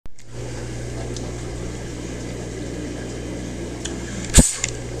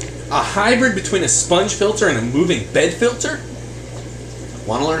a hybrid between a sponge filter and a moving bed filter?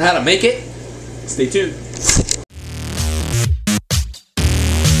 Want to learn how to make it? Stay tuned.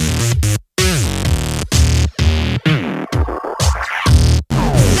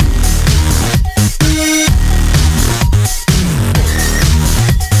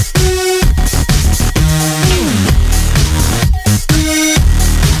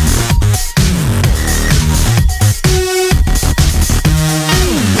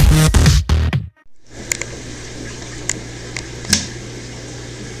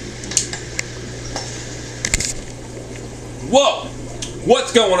 Whoa!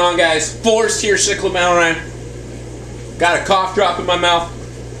 What's going on, guys? Forrest here, Cyclone Mountain. Got a cough drop in my mouth.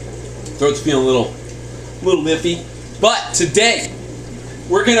 Throat's feeling a little niffy. But today,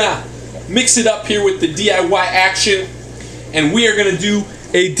 we're gonna mix it up here with the DIY action, and we are gonna do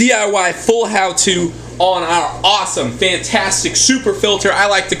a DIY full how-to on our awesome, fantastic super filter I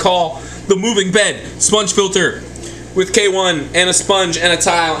like to call the moving bed sponge filter with K1 and a sponge and a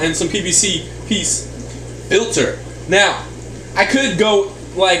tile and some PVC piece filter. Now, I could go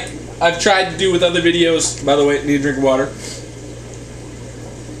like I've tried to do with other videos. By the way, need a drink of water.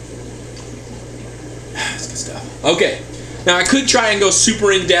 That's good stuff. Okay, now I could try and go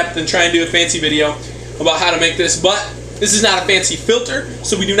super in depth and try and do a fancy video about how to make this, but this is not a fancy filter,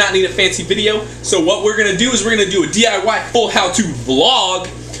 so we do not need a fancy video. So what we're gonna do is we're gonna do a DIY full how-to vlog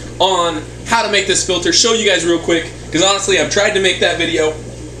on how to make this filter. Show you guys real quick, because honestly, I've tried to make that video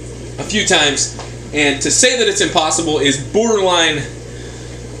a few times. And to say that it's impossible is borderline.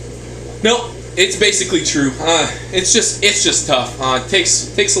 No, it's basically true. It's just tough. It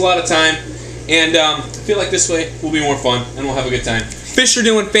takes a lot of time, and I feel like this way will be more fun and we'll have a good time. Fish are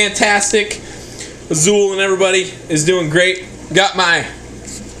doing fantastic. Azul and everybody is doing great. Got my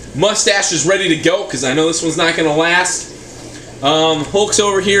mustaches ready to go because I know this one's not gonna last. Hulk's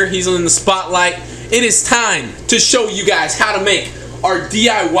over here. He's in the spotlight. It is time to show you guys how to make our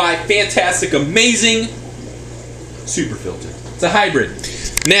DIY fantastic, amazing super filter. It's a hybrid.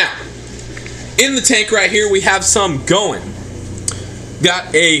 Now, in the tank right here, we have some going.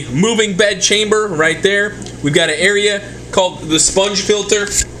 Got a moving bed chamber right there. We've got an area called the sponge filter.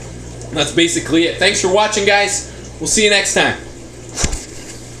 That's basically it. Thanks for watching, guys. We'll see you next time.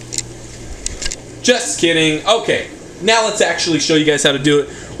 Just kidding. Okay, now let's actually show you guys how to do it.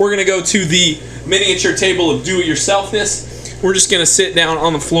 We're gonna go to the miniature table of do-it-yourselfness. We're just going to sit down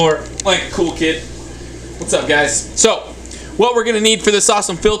on the floor like a cool kid. What's up, guys? So, what we're going to need for this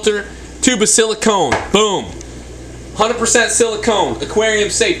awesome filter, tube of silicone. Boom. 100% silicone.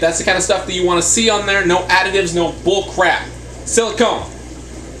 Aquarium safe. That's the kind of stuff that you want to see on there. No additives, no bull crap. Silicone.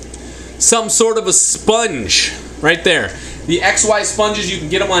 Some sort of a sponge right there. The XY sponges, you can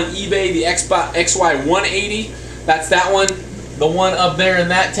get them on eBay. The XY 180, that's that one. The one up there in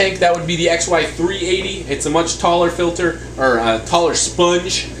that tank, that would be the XY 380. It's a much taller filter, or a taller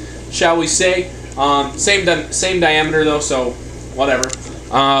sponge, shall we say. Same diameter though, so whatever.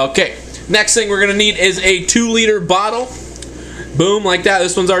 Okay, next thing we're gonna need is a 2-liter bottle. Boom, like that.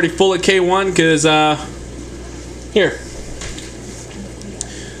 This one's already full of K1 because here.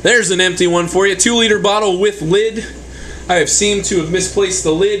 There's an empty one for you. 2-liter bottle with lid. I have seemed to have misplaced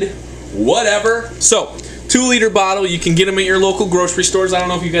the lid. Whatever. So, 2-liter bottle, you can get them at your local grocery stores. I don't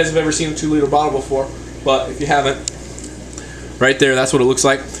know if you guys have ever seen a 2-liter bottle before, but if you haven't, right there, that's what it looks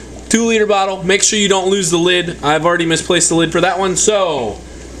like. 2-liter bottle, make sure you don't lose the lid. I've already misplaced the lid for that one, so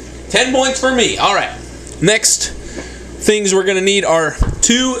 10 points for me. All right, next things we're gonna need are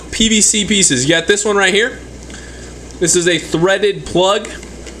 2 PVC pieces. You got this one right here. This is a threaded plug.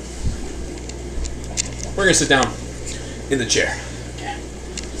 We're gonna sit down in the chair.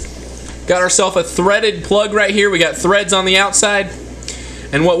 Got ourselves a threaded plug right here. We got threads on the outside.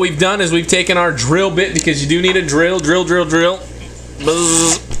 And what we've done is we've taken our drill bit, because you do need a drill. Drill.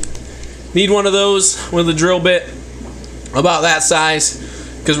 Buzz. Need one of those with a drill bit about that size,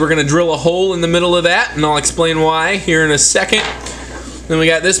 because we're going to drill a hole in the middle of that, and I'll explain why here in a second. Then we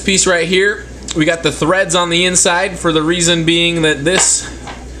got this piece right here. We got the threads on the inside, for the reason being that this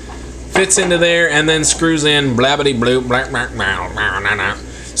fits into there and then screws in. Blabbity bloop.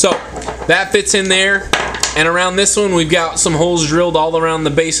 So that fits in there, and around this one we've got some holes drilled all around the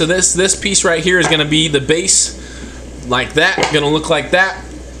base of this. This piece right here is going to be the base, like that. Going to look like that.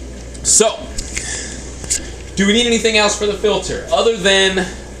 So, do we need anything else for the filter other than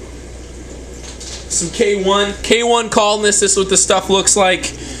some K1? K1 called this. This is what this stuff looks like.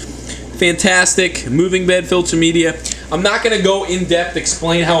 Fantastic moving bed filter media. I'm not going to go in depth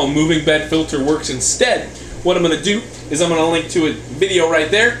explain how a moving bed filter works. Instead, what I'm going to do is I'm going to link to a video right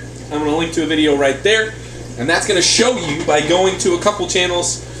there. I'm going to link to a video right there, and that's going to show you by going to a couple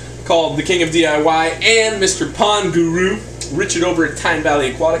channels called The King of DIY, and Mr. Pond Guru, Richard over at Time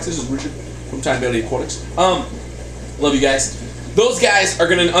Valley Aquatics. This is Richard from Time Valley Aquatics. Love you guys. Those guys are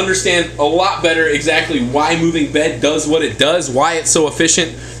going to understand a lot better exactly why moving bed does what it does, why it's so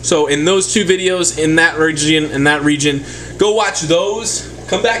efficient. So in those two videos in that region, go watch those.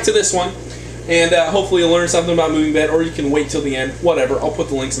 Come back to this one, and hopefully you'll learn something about moving bed, or you can wait till the end. Whatever. I'll put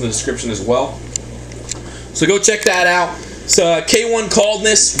the links in the description as well. So go check that out. So K1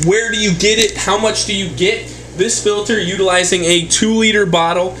 Coldness. Where do you get it? How much do you get? This filter, utilizing a 2-liter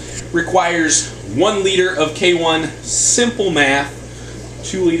bottle, requires 1 liter of K1. Simple math.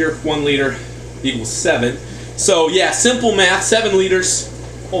 2 liter, 1 liter equals 7. So yeah, simple math, 7 liters.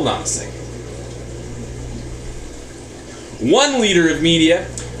 Hold on a second. 1 liter of media.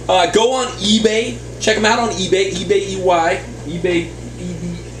 Go on eBay. Check them out on eBay. eBay.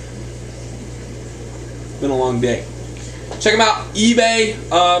 Been a long day. Check them out. eBay.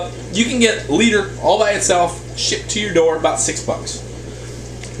 You can get a liter all by itself, shipped to your door, about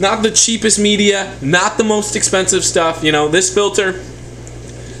 $6. Not the cheapest media, not the most expensive stuff. You know, this filter,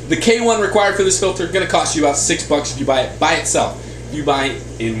 the K1 required for this filter, going to cost you about $6 if you buy it by itself. If you buy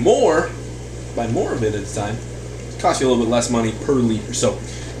more of it at a time, it costs you a little bit less money per liter. So,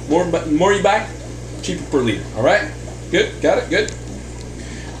 more you buy, cheaper per liter. All right, good, got it, good.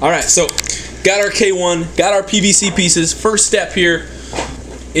 All right, so got our K1, got our PVC pieces. First step here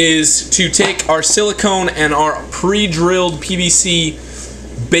is to take our silicone and our pre-drilled PVC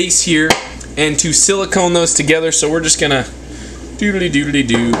base here and to silicone those together. So we're just gonna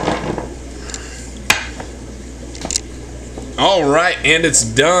doodly-doodly-doo. Alright, and it's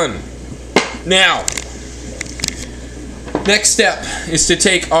done. Now, next step is to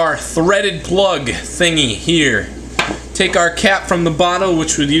take our threaded plug thingy here. Take our cap from the bottle,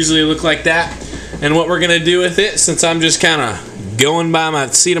 which would usually look like that, and what we're gonna do with it, since I'm just kinda going by my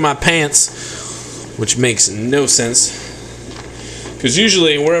seat of my pants, which makes no sense, because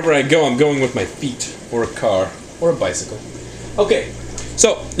usually wherever I go, I'm going with my feet, or a car, or a bicycle. Okay,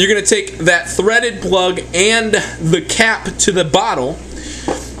 so you're going to take that threaded plug and the cap to the bottle.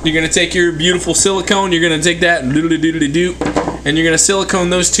 You're going to take your beautiful silicone, you're going to take that doodly-doodly-doo, and you're going to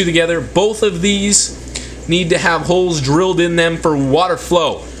silicone those two together. Both of these need to have holes drilled in them for water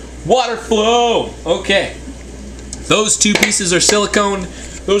flow. Water flow! Okay. Those two pieces are siliconed.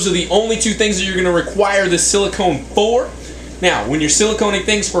 Those are the only two things that you're going to require the silicone for. Now, when you're siliconing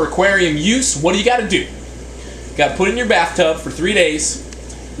things for aquarium use, what do you got to do? You got to put it in your bathtub for 3 days.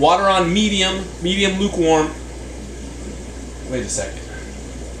 Water on medium lukewarm. Wait a second.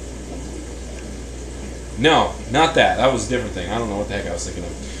 No, not that. That was a different thing. I don't know what the heck I was thinking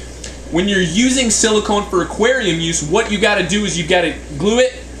of. When you're using silicone for aquarium use, what you got to do is you got to glue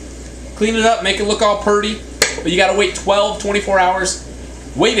it, clean it up, make it look all purty. But you got to wait 12, 24 hours.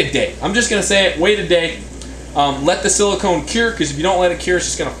 Wait a day. I'm just going to say it. Wait a day. Let the silicone cure, because if you don't let it cure, it's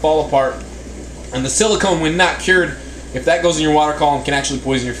just going to fall apart. And the silicone, when not cured, if that goes in your water column, can actually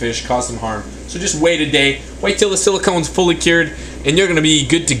poison your fish, cause some harm. So just wait a day. Wait till the silicone's fully cured, and you're going to be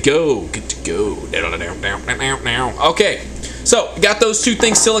good to go. Good to go. Okay, so got those two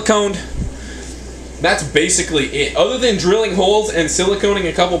things siliconed. That's basically it. Other than drilling holes and siliconing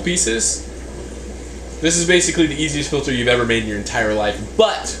a couple pieces, this is basically the easiest filter you've ever made in your entire life.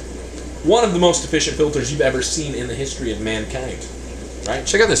 But one of the most efficient filters you've ever seen in the history of mankind. Right?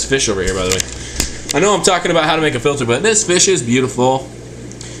 Check out this fish over here, by the way. I know I'm talking about how to make a filter, but this fish is beautiful.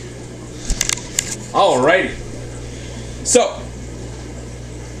 Alrighty. So,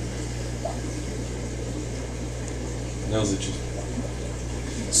 nose itches.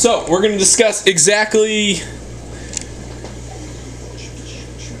 So, we're going to discuss exactly.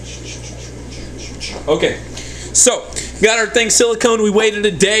 Okay. So, got our thing silicone. We waited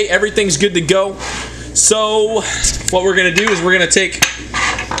a day. Everything's good to go. So, what we're going to do is we're going to take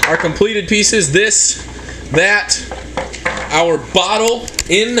our completed pieces, this, that, our bottle,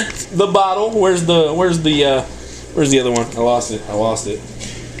 in the bottle. Where's the other one? I lost it.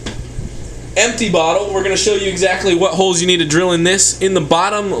 Empty bottle. We're going to show you exactly what holes you need to drill in this. In the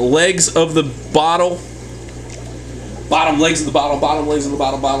bottom legs of the bottle. Bottom legs of the bottle, bottom legs of the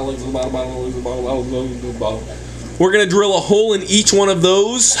bottle, bottom legs of the bottle, bottom legs of the bottle, bottom legs of the bottle. We're going to drill a hole in each one of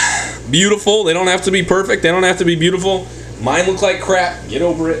those. Beautiful. They don't have to be perfect. They don't have to be beautiful. Mine look like crap. Get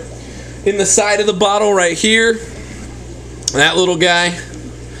over it. In the side of the bottle right here, that little guy,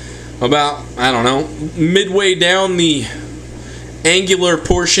 about, I don't know, midway down the angular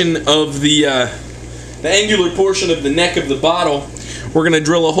portion of the neck of the bottle, we're going to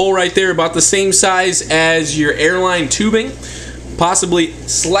drill a hole right there about the same size as your airline tubing. Possibly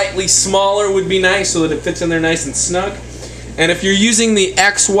slightly smaller would be nice so that it fits in there nice and snug. And if you're using the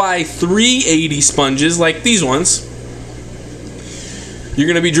XY380 sponges like these ones, you're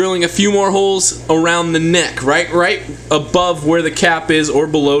going to be drilling a few more holes around the neck, right above where the cap is or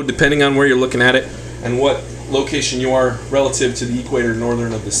below, depending on where you're looking at it and what location you are relative to the equator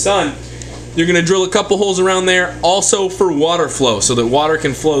northern of the sun. You're going to drill a couple holes around there also for water flow, so that water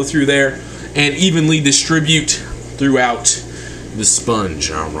can flow through there and evenly distribute throughout the sponge.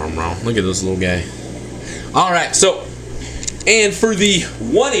 Look at this little guy. Alright, so, and for the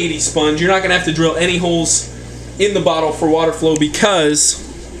 180 sponge, you're not going to have to drill any holes in the bottle for water flow, because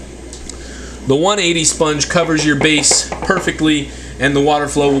the 180 sponge covers your base perfectly and the water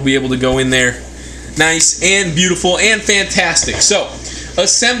flow will be able to go in there nice and beautiful and fantastic. So,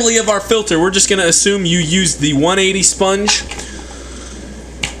 assembly of our filter, we're just going to assume you used the 180 sponge,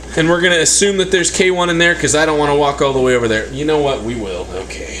 and we're going to assume that there's K1 in there because I don't want to walk all the way over there. You know what? We will.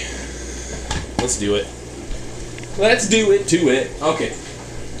 Okay. Let's do it. Let's do it to it. Okay.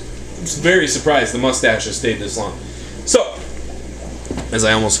 I'm very surprised the mustache has stayed this long. So, as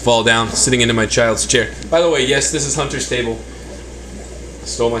I almost fall down, sitting into my child's chair. By the way, yes, this is Hunter's table.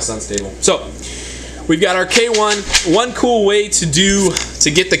 Stole my son's table. So, we've got our K1. One cool way to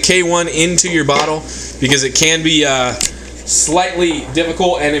get the K1 into your bottle, because it can be slightly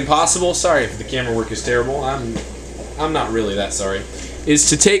difficult and impossible. Sorry if the camera work is terrible. I'm not really that sorry. Is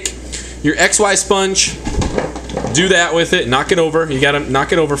to take your XY sponge, do that with it, knock it over. You gotta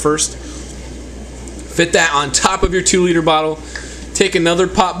knock it over first. Fit that on top of your 2-liter bottle. Take another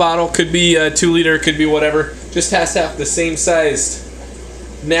pop bottle, could be a 2-liter, could be whatever. Just has to have the same sized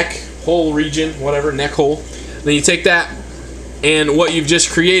neck hole region, whatever, neck hole. Then you take that, and what you've just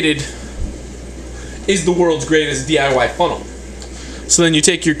created is the world's greatest DIY funnel. So then you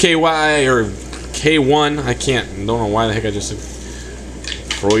take your KY or K1, don't know why the heck I just said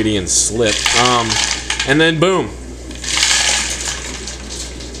Freudian slip, and then boom.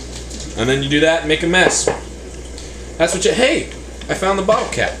 And then you do that and make a mess. That's what you, hey, I found the bottle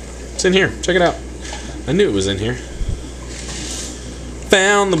cap. It's in here, check it out. I knew it was in here.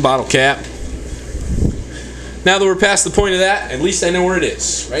 Found the bottle cap. Now that we're past the point of that, at least I know where it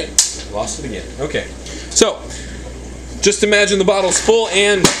is, right? Lost it again. Okay. So, just imagine the bottle's full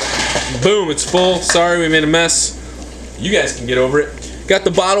and boom, it's full. Sorry, we made a mess. You guys can get over it. Got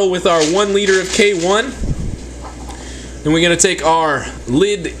the bottle with our 1 liter of K1. Then we're going to take our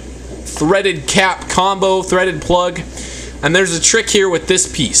lid threaded cap combo, threaded plug. And there's a trick here with this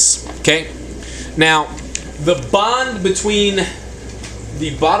piece, okay? Now, the bond between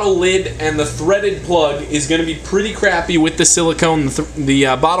the bottle lid and the threaded plug is going to be pretty crappy with the silicone.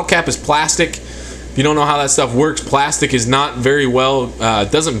 The bottle cap is plastic. If you don't know how that stuff works, plastic is not very well,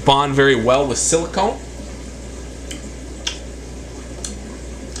 doesn't bond very well with silicone.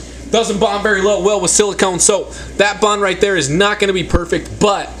 Doesn't bond very well with silicone, so that bond right there is not going to be perfect,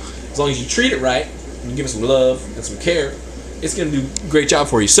 but as long as you treat it right, and you give it some love and some care, it's going to do a great job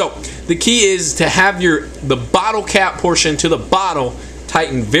for you. So the key is to have the bottle cap portion to the bottle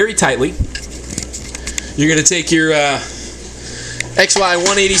tightened very tightly. You're going to take your XY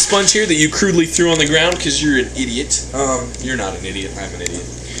 180 sponge here that you crudely threw on the ground because you're an idiot. You're not an idiot, I'm an idiot.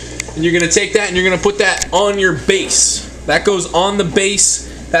 And you're going to take that and you're going to put that on your base. That goes on the base.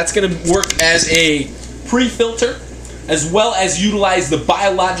 That's going to work as a pre-filter, as well as utilize the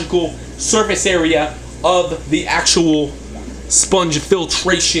biological surface area of the actual sponge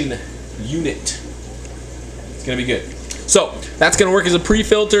filtration unit. It's going to be good. So, that's going to work as a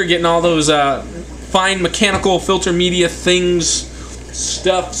pre-filter, getting all those fine mechanical filter media things,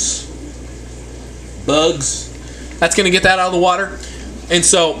 stuffs, bugs. That's going to get that out of the water. And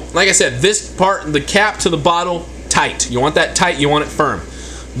so, like I said, this part, the cap to the bottle, tight. You want that tight, you want it firm.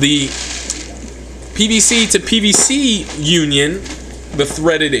 The PVC to PVC union, the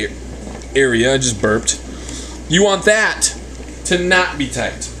threaded area, I just burped, you want that to not be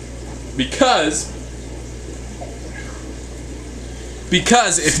tight. Because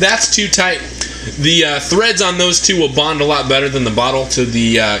if that's too tight, the threads on those two will bond a lot better than the bottle to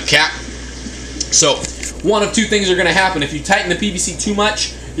the cap. So one of two things are going to happen. If you tighten the PVC too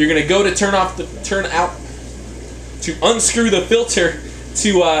much, you're going to go to to unscrew the filter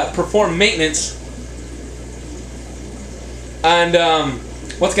to perform maintenance, and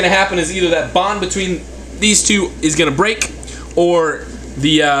what's going to happen is either that bond between these two is going to break, or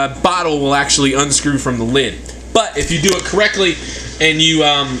the bottle will actually unscrew from the lid. But if you do it correctly and you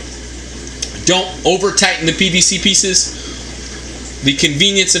don't over tighten the PVC pieces, the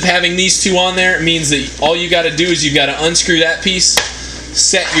convenience of having these two on there means that all you got to do is you got to unscrew that piece,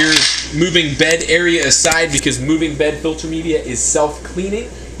 set your moving bed area aside, because moving bed filter media is self-cleaning.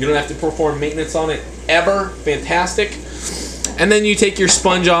 You don't have to perform maintenance on it ever. Fantastic. And then you take your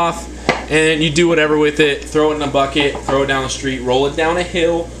sponge off and you do whatever with it. Throw it in a bucket, throw it down the street, roll it down a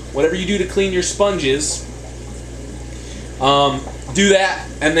hill, whatever you do to clean your sponges. Do that,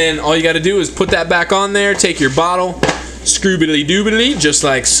 and then all you got to do is put that back on there, take your bottle, scroobiddly-doobidly, just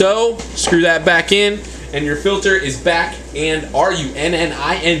like so, screw that back in, and your filter is back and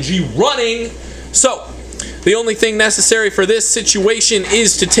running, running. So the only thing necessary for this situation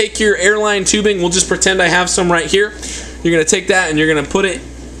is to take your airline tubing. We'll just pretend I have some right here. You're going to take that and you're going to put it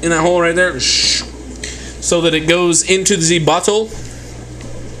in that hole right there so that it goes into the bottle.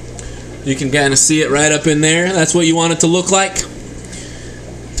 You can kind of see it right up in there. That's what you want it to look like.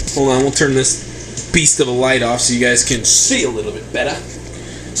 Hold on, we'll turn this beast of a light off so you guys can see a little bit better.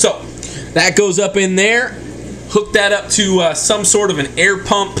 So that goes up in there. Hook that up to some sort of an air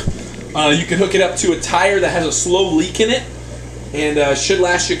pump. You can hook it up to a tire that has a slow leak in it, and should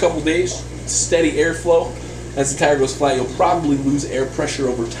last you a couple days. Steady airflow. As the tire goes flat, you'll probably lose air pressure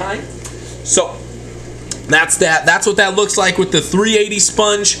over time. So that's that. That's what that looks like with the 380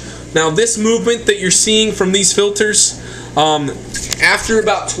 sponge. Now this movement that you're seeing from these filters, after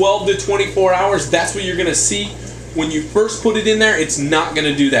about 12 to 24 hours, that's what you're going to see. When you first put it in there, it's not going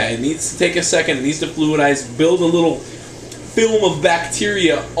to do that. It needs to take a second. It needs to fluidize, build a little film of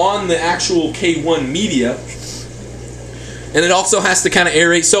bacteria on the actual K1 media. And it also has to kind of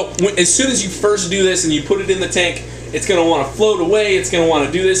aerate. So as soon as you first do this and you put it in the tank, it's going to want to float away. It's going to want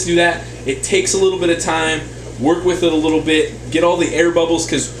to do this, do that. It takes a little bit of time. Work with it a little bit. Get all the air bubbles,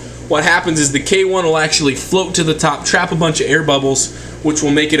 because what happens is the K1 will actually float to the top, trap a bunch of air bubbles, which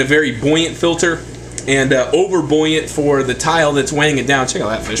will make it a very buoyant filter, and over buoyant for the tile that's weighing it down. Check out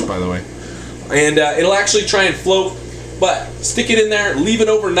that fish, by the way. And it'll actually try and float, but stick it in there, leave it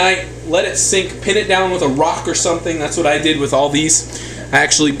overnight, let it sink, pin it down with a rock or something. That's what I did with all these. I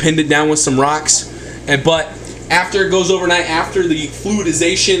actually pinned it down with some rocks. But after it goes overnight, after the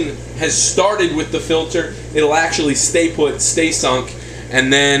fluidization has started with the filter, it'll actually stay put, stay sunk,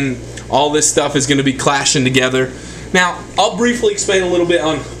 and then all this stuff is going to be clashing together. Now, I'll briefly explain a little bit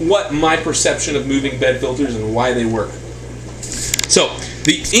on what my perception of moving bed filters and why they work. So,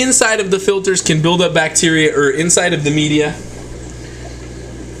 the inside of the filters can build up bacteria, or inside of the media.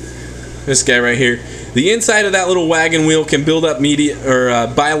 This guy right here. The inside of that little wagon wheel can build up media, or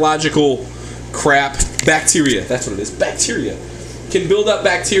biological crap. Bacteria, that's what it is. Bacteria. Can build up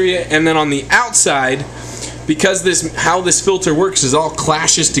bacteria, and then on the outside, because how this filter works is all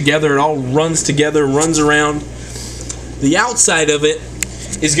clashes together, it all runs together, runs around. The outside of it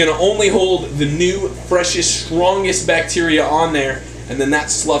is going to only hold the new, freshest, strongest bacteria on there, and then that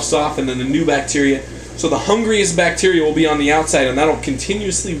sloughs off, and then the new bacteria. So the hungriest bacteria will be on the outside, and that'll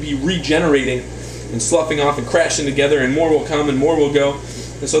continuously be regenerating and sloughing off and crashing together, and more will come and more will go.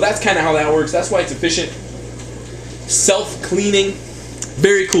 And so that's kind of how that works. That's why it's efficient. Self-cleaning.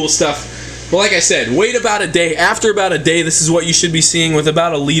 Very cool stuff. But like I said, wait about a day. After about a day, this is what you should be seeing with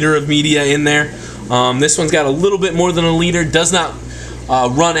about 1 liter of media in there. This one's got a little bit more than 1 liter. Does not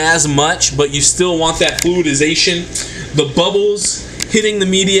run as much, but you still want that fluidization. The bubbles hitting the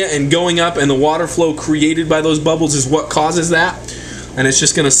media and going up, and the water flow created by those bubbles is what causes that. And it's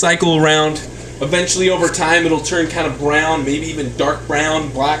just going to cycle around. Eventually, over time, it'll turn kind of brown, maybe even dark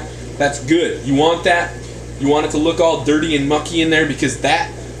brown, black. That's good. You want that. You want it to look all dirty and mucky in there, because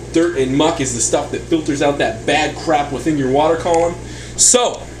that dirt and muck is the stuff that filters out that bad crap within your water column.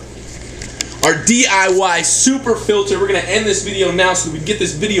 So, our DIY super filter, we're going to end this video now so that we can get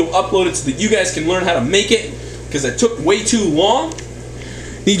this video uploaded so that you guys can learn how to make it, because it took way too long.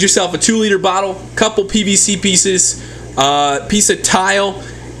 Need yourself a 2 liter bottle, couple PVC pieces, piece of tile,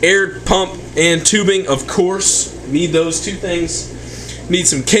 air pump, and tubing, of course. Need those 2 things. Need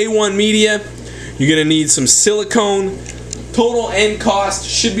some K1 media. You're going to need some silicone. Total end cost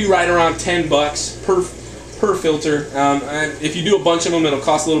should be right around 10 bucks per filter. And if you do a bunch of them, it'll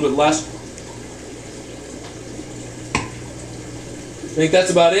cost a little bit less. I think that's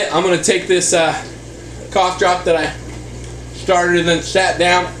about it. I'm going to take this cough drop that I started and then sat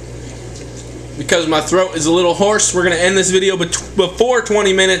down. Because my throat is a little hoarse, we're going to end this video before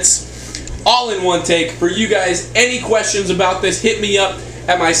 20 minutes, all in one take. For you guys, any questions about this, hit me up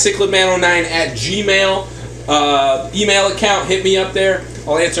at my cicletman09@gmail email account. Hit me up there.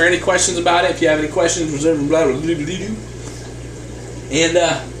 I'll answer any questions about it. If you have any questions, and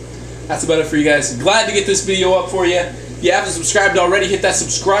that's about it for you guys. Glad to get this video up for you. If you haven't subscribed already, hit that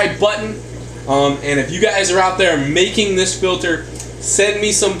subscribe button. And if you guys are out there making this filter, send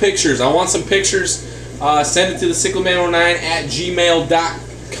me some pictures. I want some pictures. Send it to the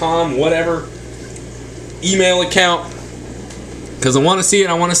cicletman09@gmail.com, whatever email account, because I want to see it.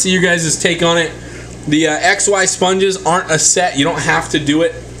 I want to see your guys' take on it. The XY sponges aren't a set. You don't have to do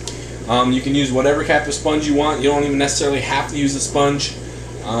it. You can use whatever type of sponge you want. You don't even necessarily have to use a sponge.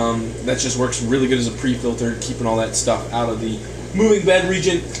 That just works really good as a pre-filter, keeping all that stuff out of the moving bed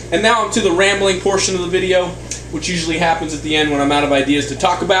region. And now I'm to the rambling portion of the video, which usually happens at the end when I'm out of ideas to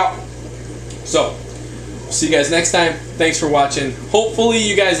talk about. So, see you guys next time. Thanks for watching. Hopefully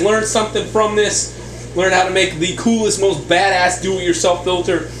you guys learned something from this. Learn how to make the coolest, most badass do-it-yourself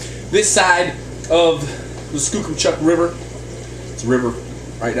filter this side of the Skookumchuck River. It's a river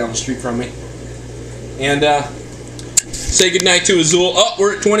right down the street from me. And say goodnight to Azul. Oh,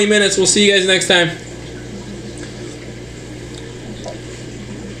 we're at 20 minutes. We'll see you guys next time.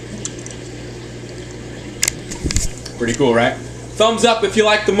 Pretty cool, right? Thumbs up if you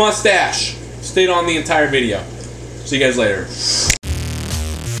like the mustache. Stayed on the entire video. See you guys later.